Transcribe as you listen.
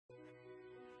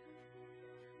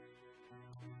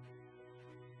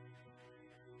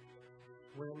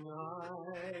When I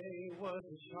was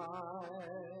a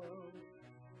child,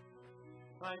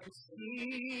 I could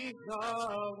see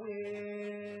the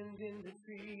wind in the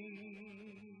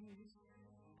trees,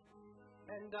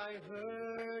 and I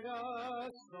heard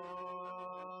a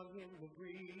song in the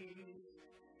breeze.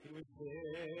 It was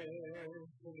there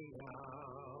singing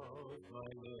out my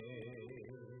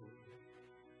name.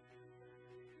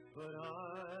 But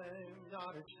I'm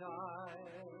not a child.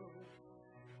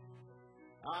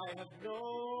 I have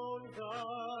known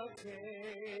the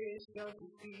taste of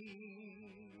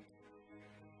defeat,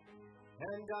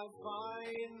 and I've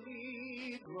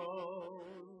finally grown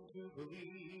to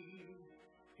believe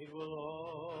it will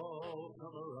all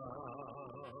come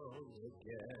around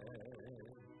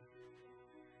again.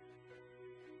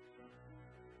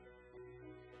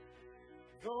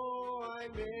 Though I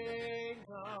may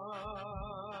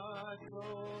not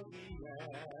know the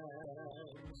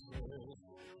answers,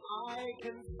 I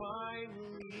can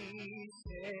finally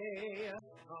say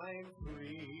I'm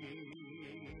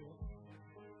free.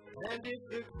 And if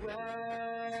the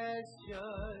questions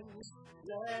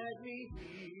let me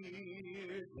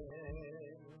hear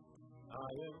them,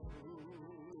 I am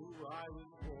who I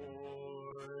was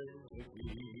born to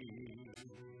be.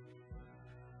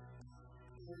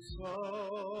 So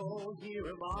here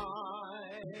am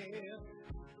I,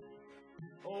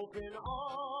 open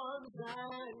arms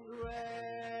and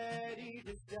ready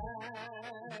to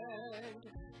stand.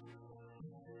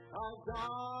 I've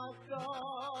got the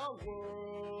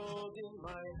world in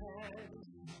my hands,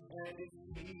 and it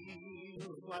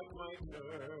feels like my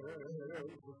turn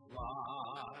to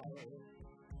fly.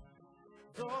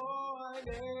 Though I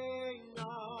may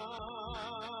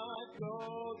not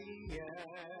know the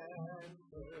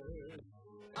answers,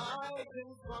 I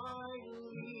can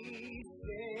finally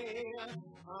say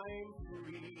I'm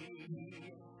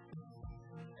free.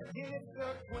 And if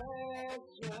the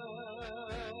questions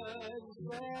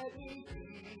let me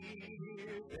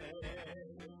hear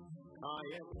them, I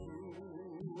am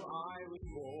who I was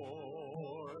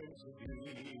born to be.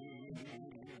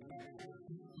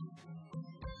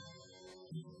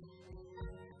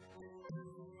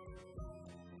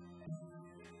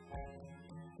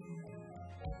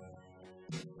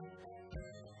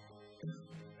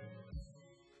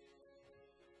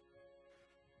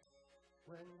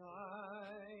 When I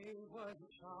was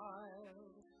a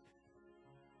child,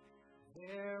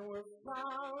 there were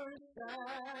flowers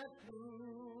that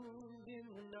bloomed in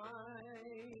the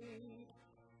night,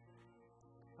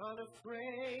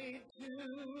 unafraid to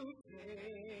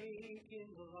take in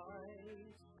the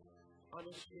light,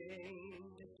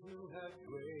 unashamed to have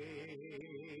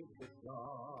braved the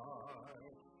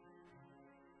dark.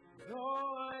 Though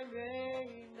I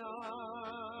may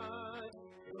not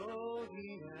know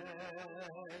the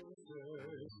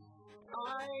answers, I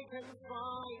can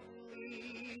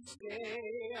finally say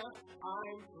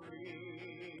I'm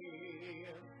free.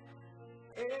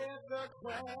 If the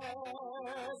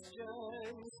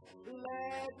questions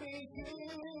let me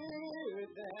hear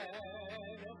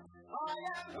them, I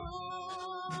am who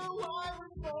I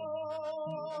was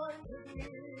born to be.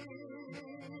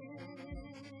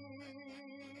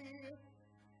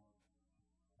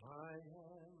 I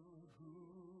am who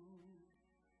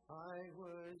I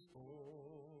was born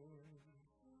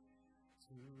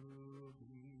to be.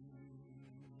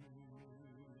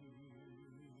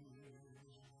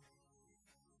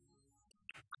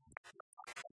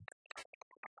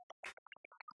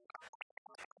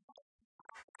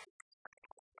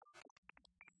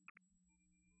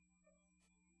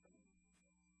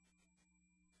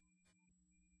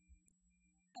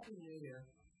 Happy New Year.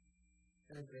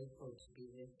 Very grateful to be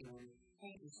with you.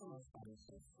 Thank you so much,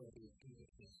 Francis, for the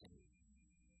invitation.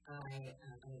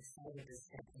 I'm excited to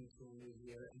step into a new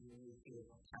year and a new field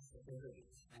of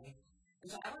possibilities, right?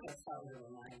 And so I want to start with a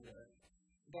reminder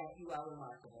that you are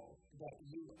remarkable, that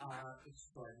you are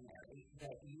extraordinary,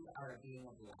 that you are a being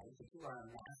of life, that you are a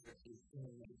masterpiece in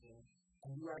the making,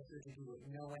 and you are here to do what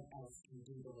no one else can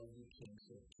do the way you came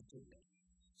here to do it.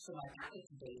 So my topic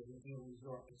today is revealing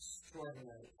your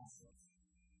extraordinary essence.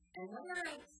 And when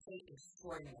I say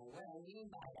extraordinary, what I mean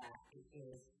by that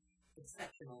is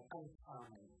exceptional,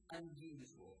 uncommon,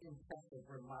 unusual, impressive,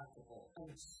 remarkable,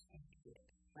 unexpected,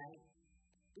 right?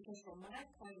 Because from my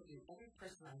point of view, every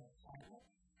person on the planet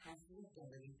has the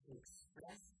ability to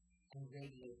express and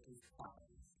radiate these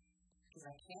qualities. Because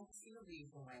I can't see a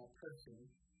reason why a person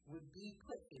would be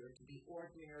put here to be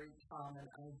ordinary, common,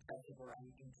 unimpressive, or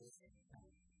uninteresting.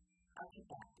 Right? How could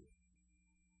that be?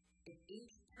 If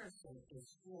each person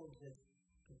is filled with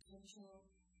potential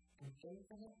and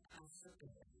infinite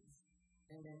possibilities,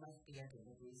 then there must be a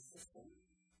delivery system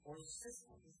or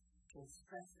systems to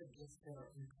express the gifts that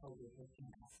are encoded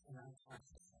within us in our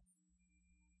consciousness.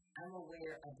 I'm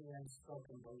aware of the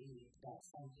unspoken belief that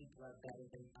some people are better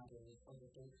than others or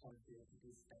that they come here to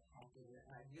be spectacular,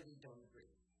 and I really don't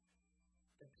agree.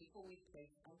 The people we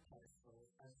place on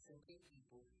pedestals are simply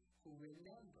people who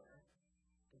remember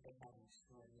that they have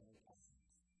extraordinary essence.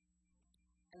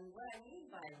 And what I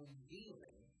mean by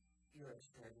revealing your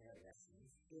extraordinary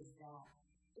essence is that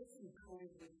it's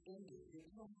encoded within you. You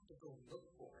don't have to go look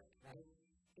for it, right?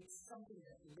 It's something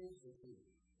that lives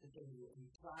within you and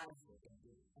thrives within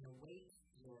you and awaits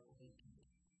your awakening.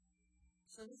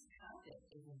 So this topic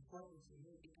is important to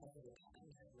me because of the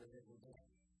times that we're living in.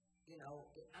 You know,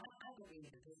 I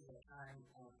believe that this is a time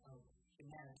of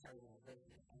humanitarian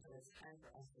awakening, and so it's time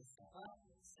for us to step up,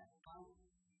 step out,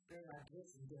 bring our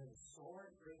gifts and bring a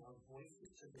sword, bring our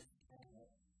voices to this planet.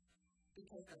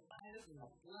 Because the fires and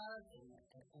the floods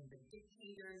and the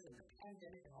dictators and the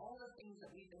pandemic and all the things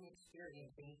that we've been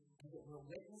experiencing and that we're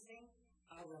witnessing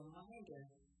are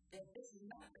reminders that this is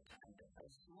not the time to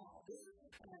play small. This is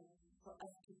the time for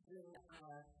us to bring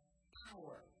our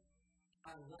power,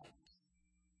 our light,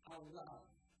 our love,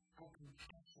 our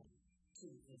compassion to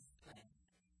this planet.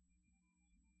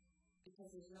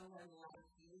 Because there's no one like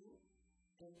you,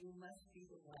 and you must be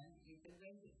the one you've been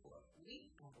waiting for. We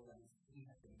are the ones you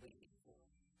have been waiting for.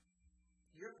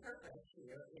 Your purpose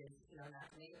here is, not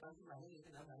to make a bunch of money, even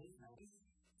though money's nice.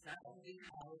 It's not to be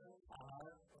house or car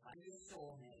or find your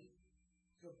soulmate.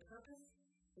 Your purpose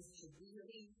is to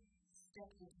really step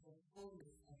into the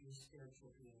fullness of your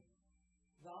spiritual being.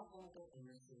 Ralph Waldo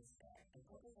Emerson said, the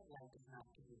purpose of life is not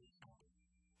to be happy.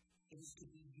 It is to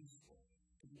be useful,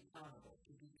 to be honorable,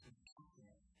 to be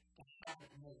compassionate, to have it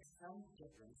make some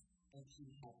difference that you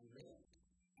have lived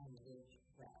and lived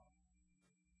well.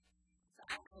 So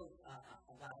I coach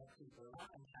a lot of people.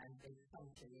 Oftentimes they come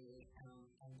to me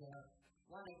and they're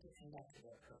wanting to connect to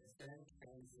their purpose. They're in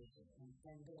transition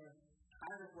and they're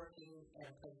tired of working at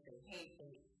a place they hate.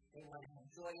 They want to have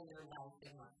joy in their life.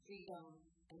 They want freedom.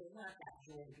 And they want that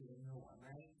joy to be the norm,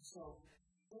 right? So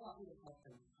they want me to help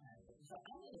them find it. So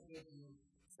I'm going to give you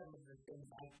some of the things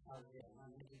I tell them.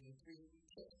 I'm going to give you 3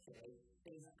 tips today,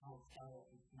 things I'll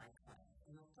tell my clients.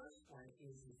 And the first one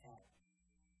is that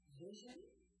vision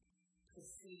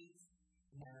precedes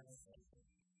manifestation.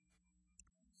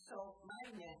 So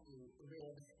my nephew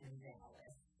lives in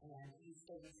Dallas, and he's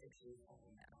 36 years old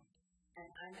now.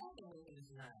 And I met him when he was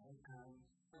 9.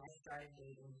 When I started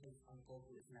dating his uncle,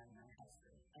 who is now my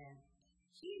husband. And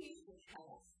he used to tell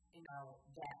us,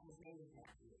 that his name is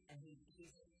Matthew, and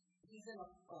he's in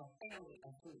a family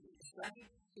of foodies, right?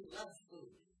 He loves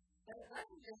food. But it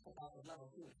wasn't just about the love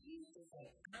of food. He used to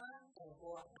say, I'm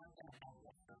going to have a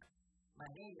restaurant. My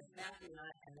name is Matthew,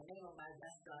 and the name of my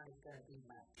restaurant is going to be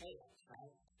Mateos,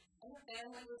 right? And the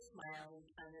family was smiling,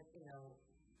 kind of,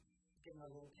 give him a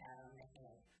little pat on the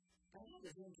head. But I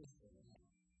was interested in him.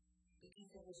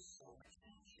 Because there was so much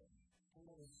passion, and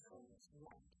there was so much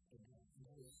light in him, and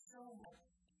there was so much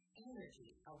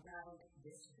energy around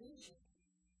this vision.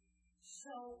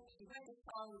 So he went to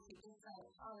college, he gets out of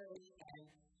college, and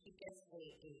he gets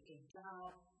a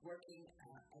job working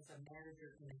as a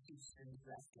manager in a Houston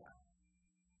restaurant.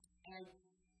 And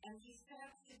he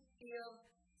starts to feel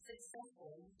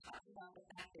successful. He talks about the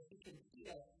fact that he can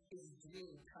feel his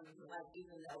dream coming to life,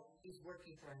 even though he's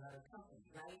working for another company,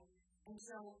 right? And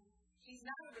so he's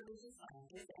not a religious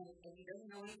scientist, and he doesn't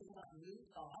know anything about new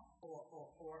thought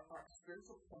or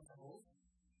spiritual principles,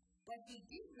 but he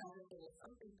did know that there was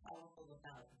something powerful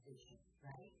about vision,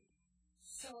 right?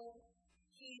 So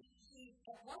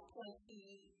at one point,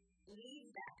 he leaves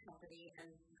that company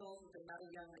and goes with another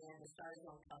young man to start his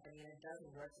own company, and it doesn't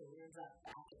work, so he ends up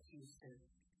back at Houston.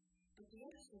 But the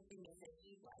interesting thing is that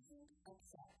he wasn't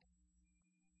upset.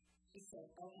 He said,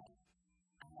 okay,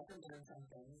 I had to learn some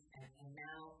things, and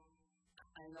now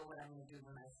I know what I'm going to do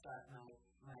when I start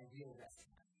my real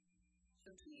restaurant.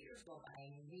 So 2 years go by,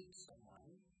 and you meet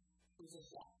someone who's a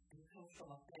chef and comes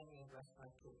from a family of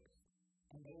restaurateurs,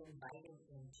 and they invite him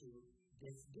into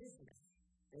this business.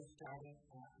 They're starting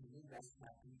a new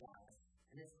restaurant in Dallas,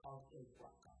 and it's called El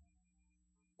Guaco.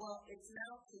 Well, it's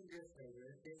now 2 years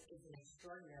later. This is an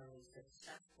extraordinarily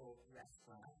successful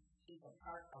restaurant. He's a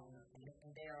part owner in it,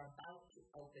 and they are about to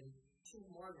open 2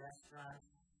 more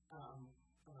restaurants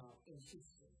in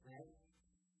Houston, right?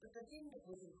 But the thing that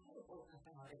was incredible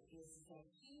about it is that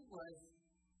he was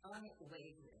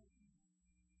unwavering.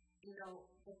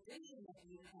 The vision that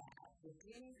you have, the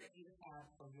dreams that you have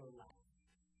for your life,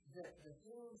 the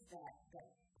things that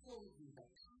pull you, the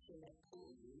passion that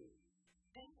pull you,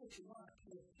 that's what you want to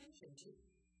pay attention to.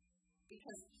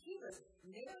 Because he was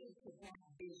married to that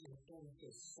vision in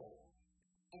his soul.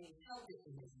 And he held it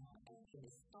in his mind, in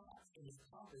his thoughts, in his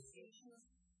conversations,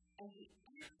 and he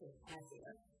acted as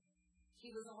if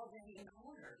he was already an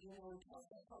owner. You know, in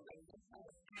Tulsa program, that's how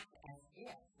to act as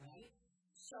if, right?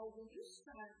 So when you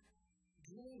start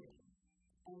dreaming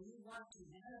and you want to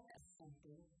manifest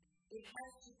something, it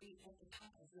has to be at the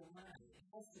top of your mind. It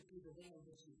has to be the way in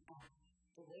which you act,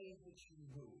 the way in which you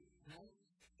move, right?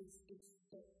 It's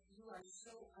that you are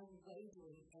so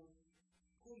unwavering in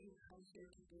who you come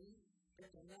here to be, that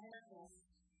the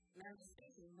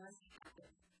manifestation must happen.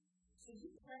 So you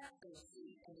plant those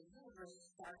seeds, and the universe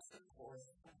starts to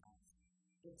correspond.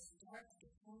 It starts to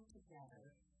come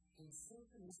together in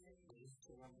synchronistic ways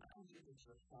to remind you that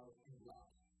you're held in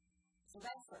love. So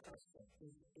that's the first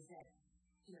thing, is that,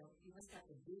 you know, you must have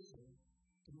a vision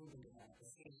to move into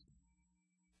manifestation.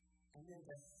 And then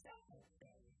the second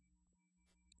thing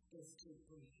is to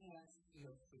enhance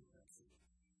your frequency.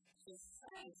 So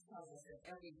science tells us that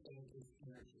everything is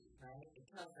energy, right? It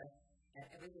tells us that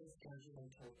everything is energy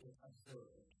until it's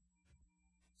observed.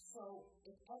 So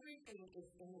if everything is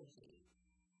energy,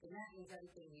 then that means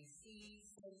everything we see,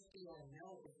 sense, feel, and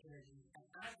know is energy, and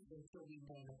not until we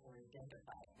name it or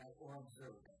identify it, right, or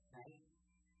observe it, right?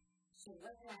 So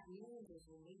what that means is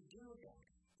when we do that,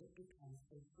 it becomes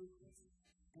a frequency.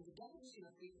 And the definition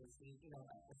of frequency, you know,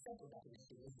 a simple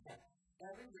definition is that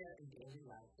everywhere in daily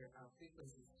life there are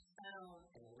frequencies of sound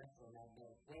and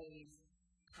electromagnetic waves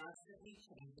constantly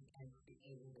changing and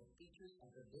creating the features of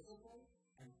the visible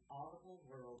and audible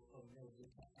world familiar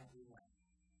to everyone.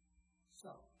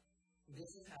 So,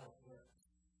 this is how it works.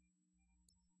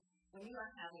 When you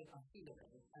are having a feeling,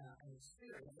 an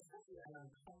experience, especially an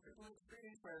uncomfortable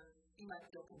experience where you might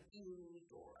feel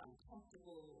confused or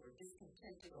uncomfortable or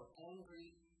discontented or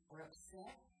angry or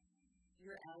upset,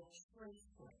 you're at a choice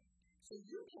point. So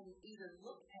you can either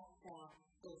look at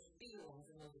those feelings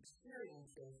and those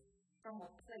experiences from a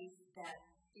place that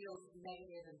feels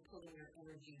negative and pulling your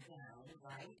energy down,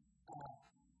 right?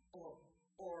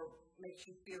 Or makes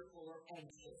you fearful or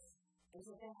anxious. And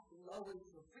so that lowers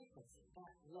your frequency.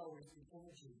 That lowers the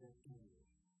energy within you.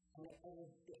 And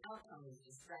the outcome is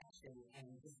distraction and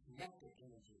disconnected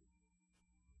energy.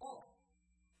 Or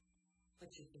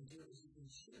what you can do is you can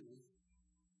choose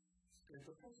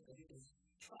spiritual principles. You can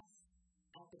trust,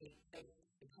 activate faith,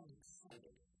 become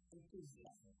excited,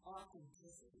 enthusiasm,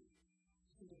 authenticity.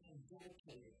 You can become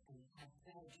dedicated and have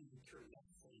gratitude and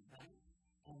curiosity, right?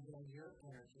 And then your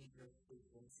energy, your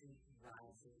frequency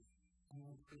rises, and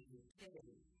your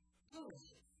creativity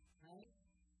flourishes, right?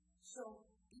 So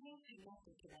being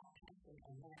connected to that passion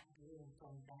and that dream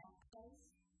from that place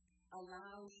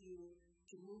allows you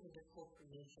to move into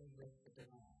co-creation with the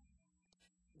divine.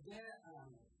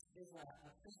 There's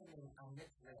a person named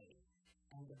Amit Ray,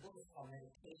 and the book is called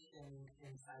Meditation,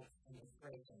 Insights, and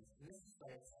Inspirations. And this is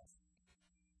what it says.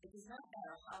 It does not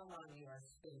matter how long you are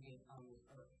spending on the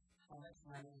earth, how much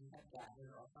money you have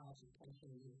gathered, or how much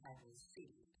attention you have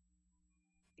received.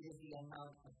 It is the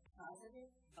amount of positive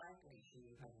vibration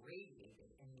you have radiated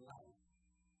in life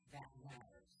that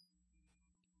matters.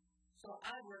 So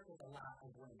I work with a lot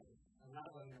of women. A lot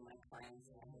of women are my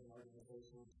clients, and I have an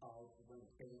organization called Women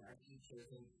Creating Our Futures,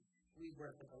 and we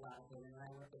work with a lot of women. And I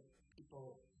work with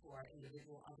people who are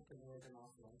individual entrepreneurs and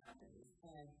also in companies.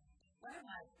 And one of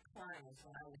my clients,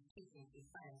 when I was teaching the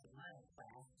Science of Mind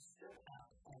class, stood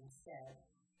up and said,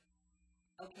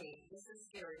 okay, this is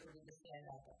scary for me to stand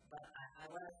up, but I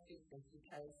want to speak this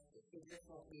because it just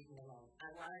won't leave me alone.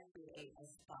 I want to create a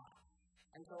spa.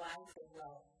 And so I said,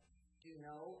 well, do you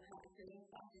know how to create a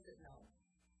spa? She said, no.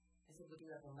 I said, well, do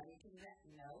you have the money to do that?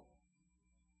 No.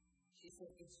 She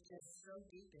said, it's just so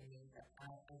deep in me that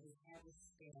I just had to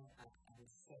stand up and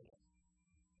say it.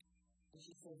 And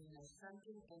she said, there's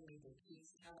something in me that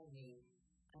keeps telling me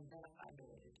I'm going to find a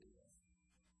way to do this.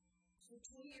 So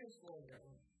 2 years later,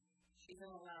 she's in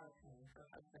a lot of pain. Her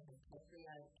husband has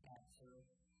pancreatic cancer.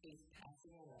 He's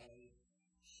passing away.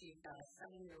 She's got a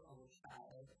 7-year-old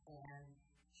child, and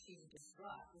she's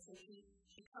distraught. And so she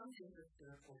comes in for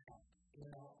spiritual help, you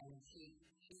know, and she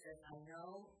says, I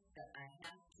know that I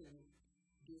have to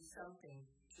do something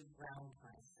to ground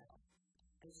myself.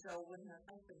 And so when her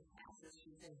husband passes,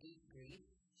 she's in deep grief.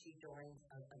 She joins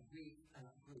a grief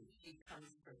group. She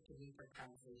comes to me for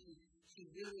counseling. She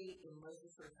really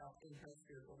immerses herself in her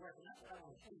spiritual work. And that's what I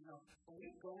want to tell you. When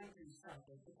you're going through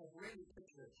something, because where you put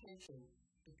your attention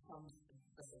becomes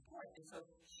the support. And so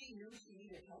she knew she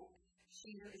needed help.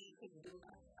 She knew that she couldn't do it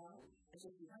on her own. And so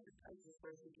she went to places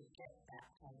where she could get that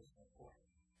kind of support.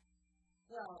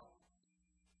 Well,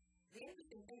 the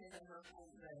interesting thing is that her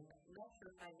husband left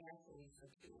her financially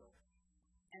secure.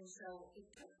 And so it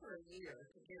took her a year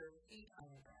to get her feet on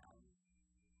the ground.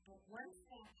 But once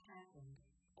that happened,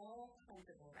 all kinds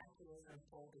of miraculous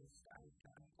unfolding started to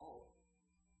unfold.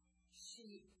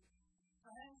 She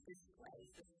finds this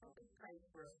place, this perfect place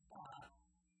for a spa,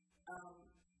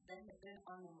 that had been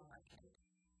on the market,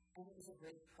 and it was a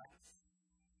great price.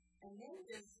 And then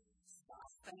this spa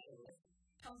specialist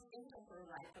comes into her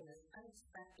life in this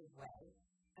unexpected way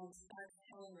and starts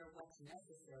telling her what's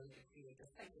necessary to create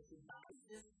this place. So she buys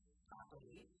this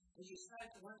property, and she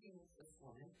starts working with this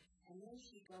woman, and then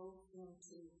she goes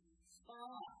into spa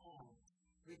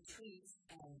retreats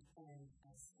and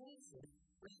spaces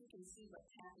where she can see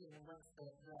what's happening and what's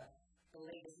the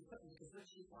latest equipment. Because what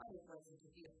she wanted was it to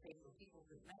be a place where people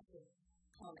could not just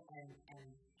come and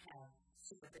have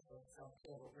superficial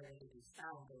self-care, but ready to do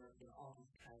sound work and all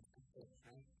these kinds of things,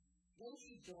 right? Then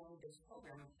she joined this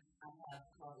program I have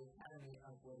called the Academy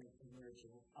of Women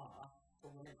Emerging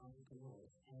for Women Entrepreneurs.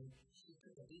 And she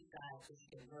took a deep dive so she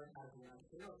could learn how to be an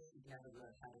entrepreneur. She'd never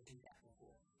learned how to do that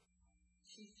before.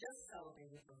 She's just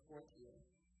celebrated her 4th year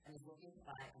and is looking to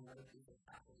buy another piece of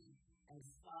property. And the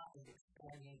spa is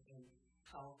expanding in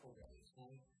powerful ways,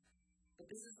 right? But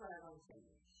this is what I want to say.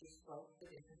 She spoke the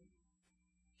vision.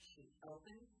 She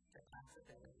opened to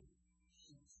possibility.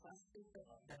 She trusted the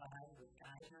divine would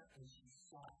guide her, and she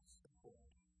sought support.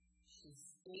 She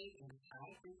stayed in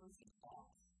high-frequency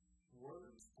thoughts,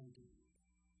 words, and deeds.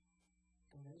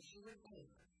 And when she would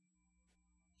waver,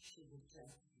 she would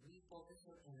just refocus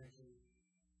her energy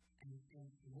and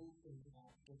move into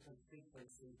that different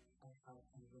frequency of health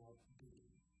and well-being.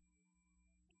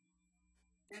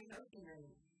 There's no human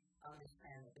on this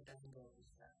planet that doesn't go through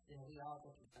stuff. We all go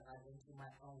through stuff. I've been through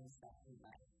my own stuff in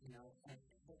life,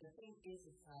 but the thing is,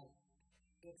 it's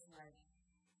like,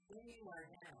 when you are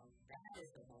down, that is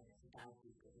the moment to dive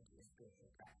deeper into your spiritual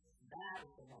practice. That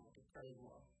is the moment to pray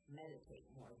more, meditate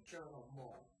more, journal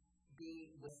more,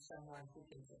 be with someone who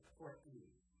can support you,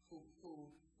 who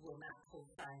will not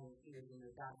co-sign your fears in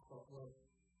your dark, but will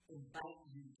invite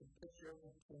you to put your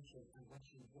attention on what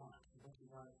you want and what you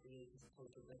want to create as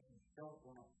opposed to what you don't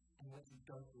want and what you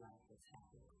don't like that's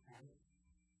happening, right?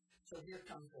 So here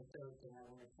comes the third thing I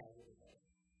want to tell you today.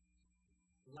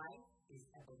 Life is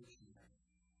evolutionary.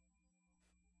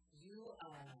 You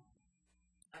are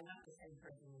not the same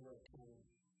person you were 10,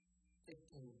 15,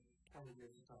 20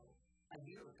 years ago, a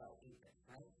year ago even,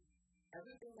 right?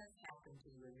 Everything that's happened to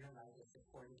you in your life has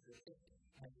supported your system,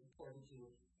 has supported you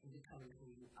in becoming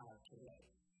who you are today.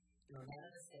 You're a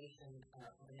manifestation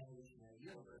of an evolutionary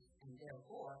universe, and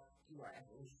therefore, you are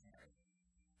evolutionary.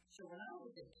 So when I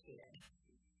was a kid,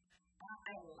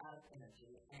 I had a lot of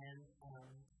energy, and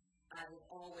I was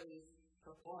always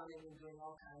performing and doing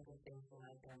all kinds of things for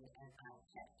my family, and I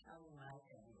kept telling my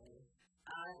family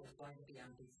I was going to be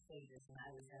on these stages, and I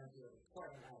was going to be a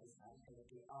reporter, and I was going to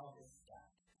do all this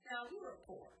stuff. Now, we were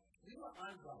poor. We were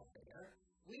on welfare.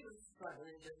 We were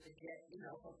struggling just to get,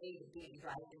 from A to B,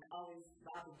 right, and always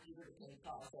robbing Peter to pay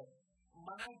Paul. So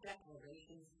my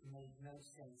declarations made no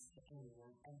sense to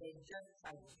anyone, and they just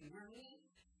tried to humor me,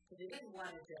 because they didn't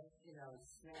want to just,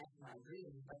 smash my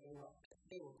dreams, but they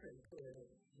were pretty clear that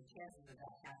the chances of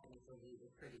that happening for me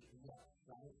were pretty low,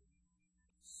 right?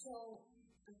 So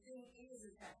the thing is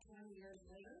that 20 years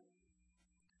later,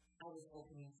 I was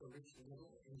opening for Rich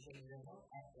Little and Jay Leno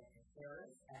at the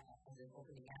Paris as an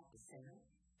opening act at the center.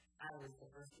 I was the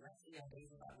first Lexi on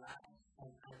Days of Our Lives, and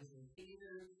I was in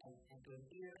theaters and doing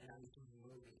theater, and I was doing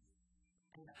movies.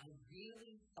 And I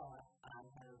really thought I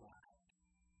had arrived.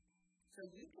 So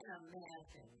you can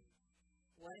imagine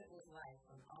what it was like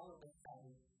when all of a sudden,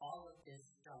 all of this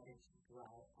started to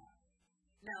dry up.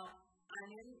 Now,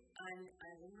 I'm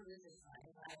in religious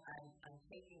science. I'm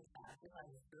taking classes. I'm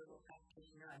a spiritual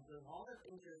practitioner. I'm doing all the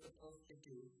things you're supposed to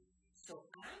do. So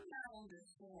I'm not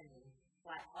understanding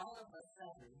why all of a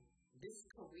sudden this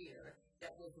career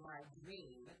that was my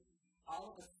dream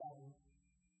all of a sudden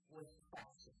was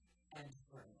crashing and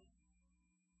burning.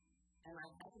 And I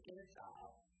had to get a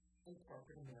job in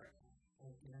corporate America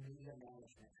in a media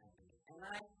management company. And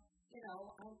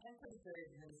I'm pretty good at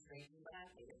administration, but I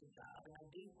hated the job, and I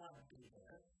didn't want to be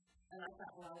there. And I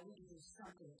thought, well, I need to do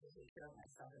something to take care of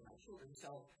myself and my children.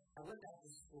 So I went back to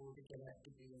school to get a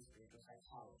degree in spiritual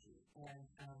psychology.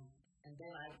 And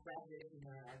then I graduated from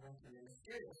there, and I went to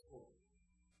ministerial school.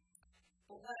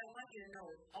 But what I want you to know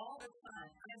is all the time,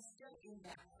 I'm still in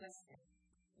that question.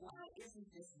 Why isn't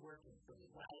this working for me?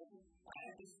 Why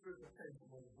are these spiritual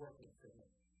principles working for me?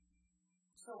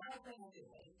 So I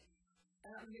graduated.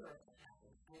 And a miracle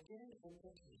happened. I get an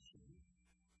invitation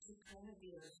to come and be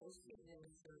an associate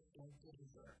minister in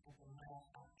Denver at the Mile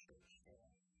High Church there.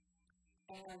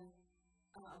 And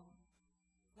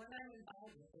when I'm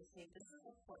Bible, they say this is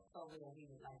a portfolio we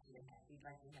would like you to have. We'd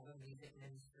like you to have a music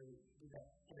ministry, we'd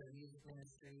like to have a music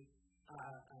ministry,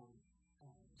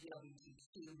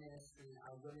 GLBTQ ministry,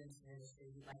 our women's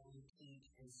ministry, we'd like you to teach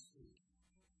and speak.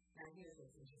 Now here's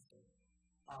what's interesting.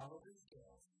 All of the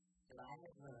skills that I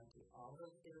have learned through all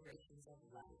those iterations of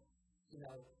life,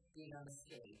 being on the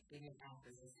stage, being an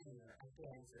actress, a singer, a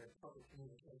dancer, public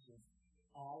communications,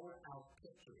 all were out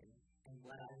picturing and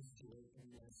what I was doing in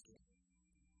ministry.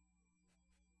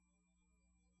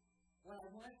 What I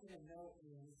want you to know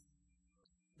is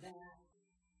that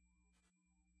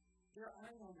there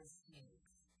are no mistakes.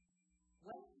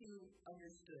 Once you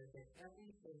understood that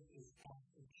everything is as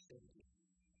it should be,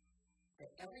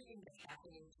 that everything that's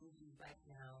happening to you right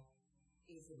now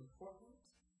is important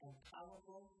and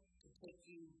powerful to take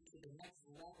you to the next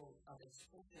level of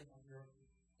expression of your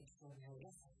extraordinary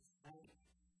essence, right?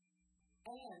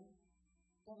 And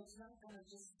that it's not going to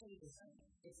just stay the same.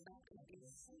 It's not going to be the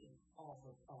same all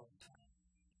the time.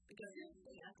 Because here's the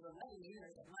thing, after 11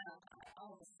 years at Mile High,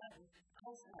 all of a sudden, I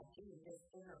started getting this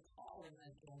inner calling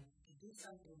again to do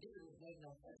something new that made no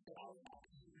sense that I was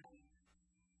happy, right?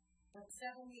 For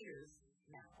 7 years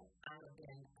now, I have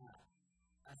been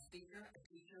a speaker, a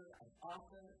teacher, an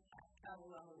author. I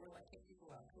travel around the world. I take people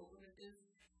on pilgrimages.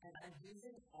 And I'm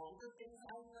using all the things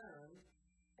I learned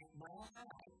at Mile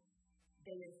High.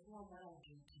 They inform what I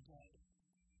do today.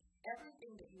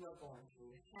 Everything that you are going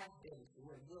through, have been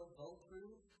through, and will go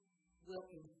through, will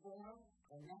inform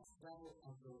the next level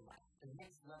of your life, the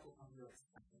next level of your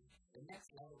expression, the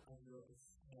next level of your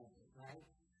expanding, right?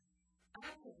 I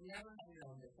could never have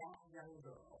known that young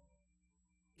girl,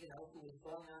 who was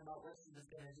going on about what she was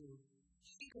going to do,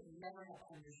 she could never have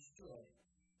understood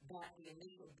that the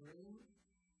initial dream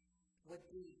would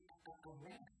be a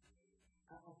ramp,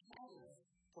 a catalyst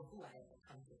for who I have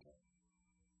become today.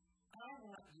 I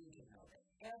want you to know that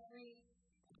every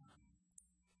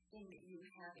thing that you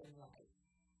have in life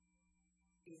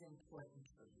is important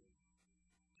for you.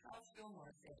 Charles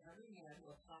Fillmore said, every man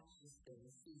who accomplishes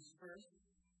things sees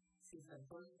them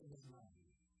first in his mind,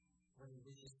 what he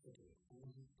wishes to do. And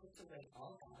when he puts away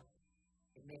all doubt,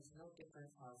 it makes no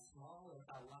difference how small or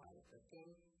how large the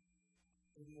thing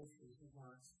it is that he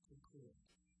wants to create.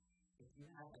 If you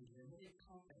have unlimited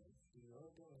confidence in your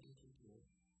ability to do it,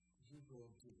 you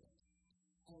will do it.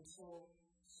 And so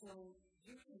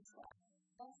you can trust.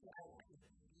 That's what I want you to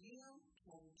do. You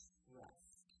can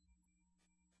trust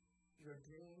your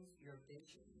dreams, your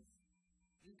visions.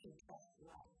 You can trust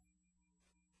life.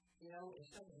 If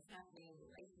something's happening in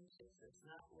relationships that's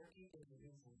not working, there's a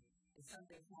reason. If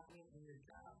something's happening in your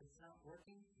job that's not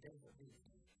working, there's a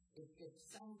reason. If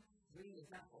some dream is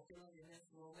not fulfilled in this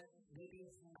moment, maybe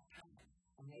it's not time.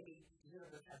 Or maybe the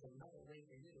universe has another way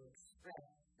for you to express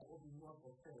that will be more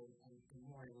fulfilling and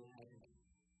more enlightening.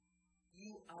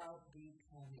 You are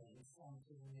becoming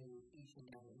something new each and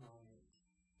every moment.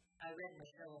 I read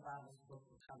Michelle Obama's book,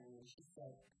 Becoming, and she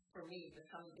said, for me,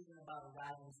 becoming isn't about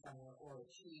arriving somewhere or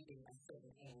achieving a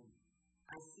certain aim.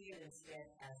 I see it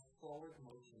instead as forward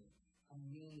motion, a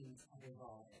means of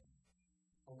evolving,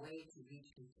 a way to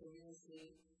reach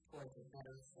continuously towards a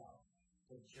better self.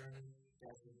 The journey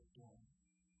doesn't end.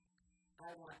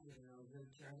 I want you to know your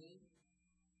journey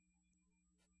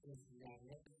is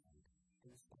magnificent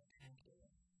and spectacular,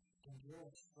 and your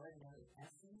extraordinary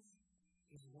essence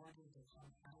is wanting to come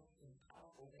out in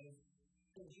powerful ways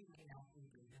that you may not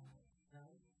even know,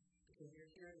 right? Because you're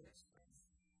here to express.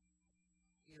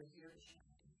 You're here to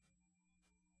shine.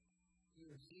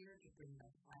 You're here to bring the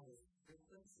highest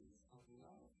frequencies of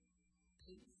love,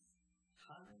 peace,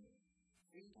 harmony,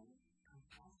 freedom,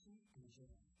 compassion, and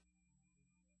joy.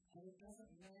 And it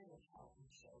doesn't matter how it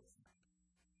shows up.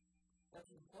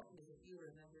 What's important is that you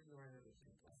remember you are an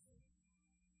original blessing.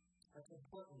 What's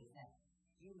important is that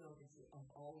you know that you have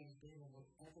always been and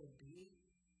will ever be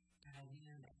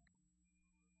dynamic,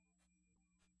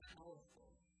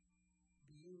 powerful,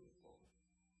 beautiful,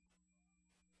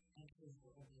 and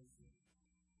capable of listening.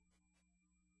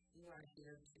 You are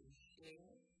here to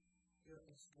share your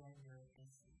extraordinary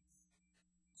essence.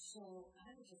 So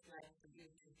I would just like for you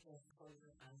to just close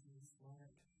your eyes this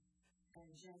morning and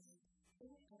just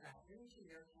think about, bring to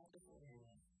your conscious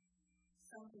awareness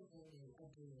something in you, a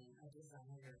dream, a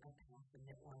desire, a passion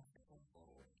that wants to come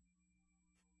forward.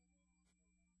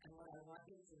 And what I want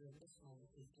you to do in this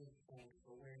moment is give thanks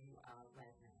for where you are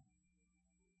right now.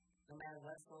 No matter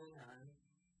what's going on,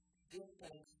 give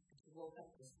thanks that you woke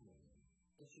up this morning,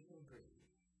 that you can breathe.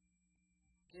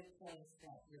 Give thanks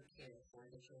that you're cared for,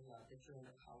 that you're loved, that you're in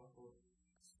a powerful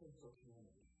spiritual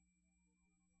community.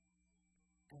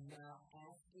 And now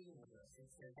ask the universe,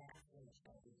 it's their vast image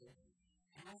that we give.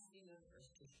 ask the universe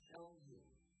to show you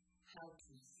how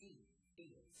to see,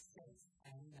 feel, sense,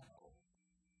 and know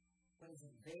what is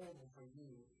available for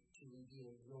you to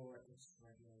reveal your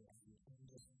extraordinary essence. And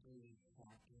just breathe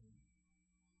that in.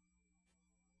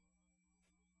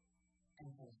 And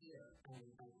from here, I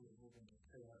invite you to move into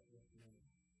prayer with me.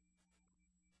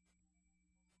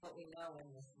 What we know in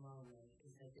this moment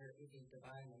is that there is a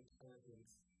divine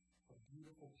intelligence, a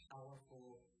beautiful,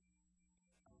 powerful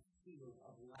field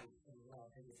of light and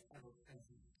love that is ever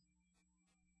present.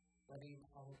 Whether you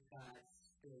call it God,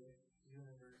 Spirit,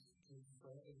 universe, Jesus,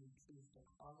 whatever you choose to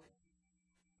call it,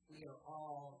 we are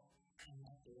all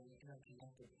connected and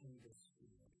interconnected in this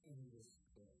field, in this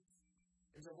place.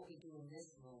 And so what we do in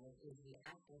this moment is we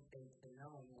activate the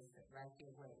knowingness that right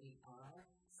here where we are,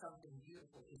 something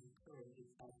beautiful is occurring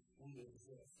because we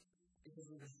exist. Because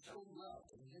we were so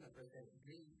loved in the universe that it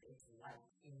breathed its life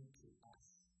into us.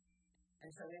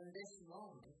 And so in this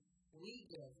moment, we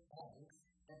give thanks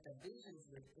that the visions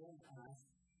within us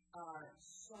are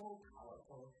so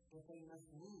powerful that they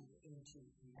must move into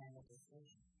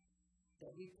manifestation.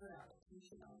 That we put our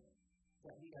attention on it.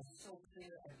 That we are so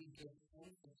clear as we give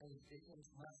thanks that those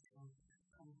visions must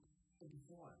come into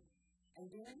form. And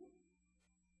then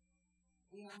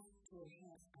we ask to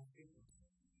enhance our frequency.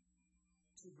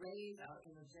 To raise our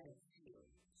energetic field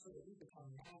so that we become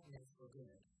magnets for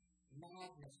good.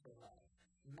 Magnets for love.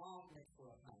 Magnets for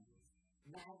abundance.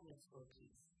 Magnets for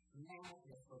peace.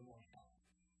 Magnets for more health.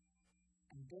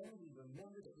 And then we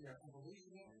remember that we are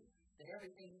evolutionary, that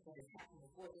everything that has happened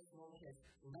before this moment has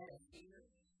led us here,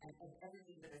 and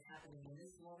everything that is happening in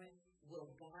this moment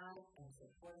will guide and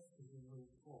support us as we move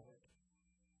forward.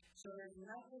 So there's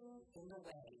nothing in the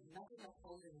way, nothing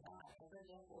opposing God, and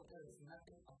therefore there is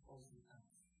nothing opposing us.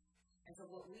 And so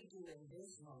what we do in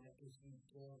this moment is we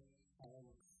give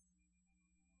thanks.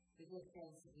 We give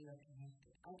thanks that we are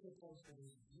connected. I give thanks for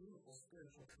this beautiful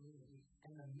spiritual community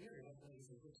and the myriad of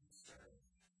ways in which it serves.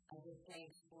 I give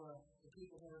thanks for the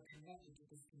people that are connected to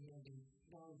this community,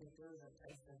 knowing that there is a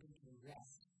place where we can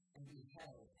rest and be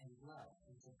held and loved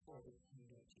and supported and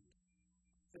nurtured.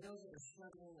 For those that are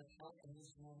struggling with health in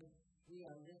this moment, we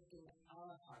are lifting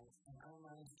our hearts and our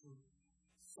minds to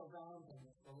surround them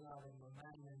with the love and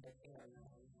remind them that they are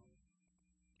not alone.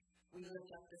 We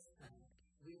lift up this planet.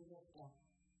 We lift up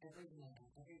every man,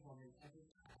 every woman, every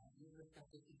child. We lift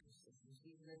up the ecosystems.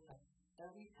 We lift up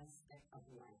every aspect of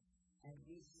life. And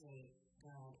we say,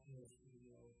 God is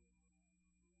real.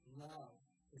 Love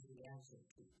is the answer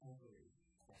to every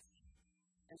question.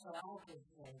 And so I give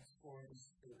thanks for this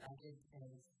food. I give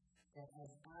thanks that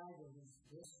as I release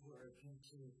this word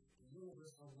into the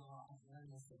universal law of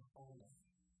oneness and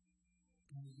wholeness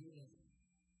and unity,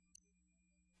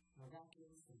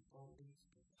 miraculous and boldness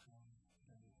become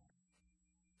the norm.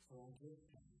 So I give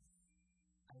thanks.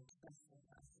 I trust the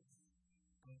process.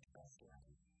 I trust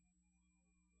life.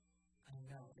 I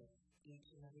know that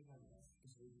each and every one of us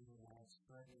is reading the life's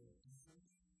extraordinary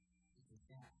essence because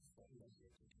that's what we are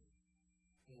here to do.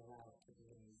 We allow it to be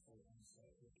and we say, and so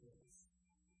it is.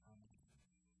 Amen.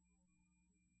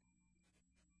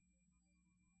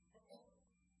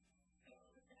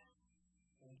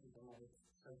 Thank you, beloved.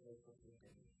 So grateful for your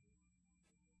goodness.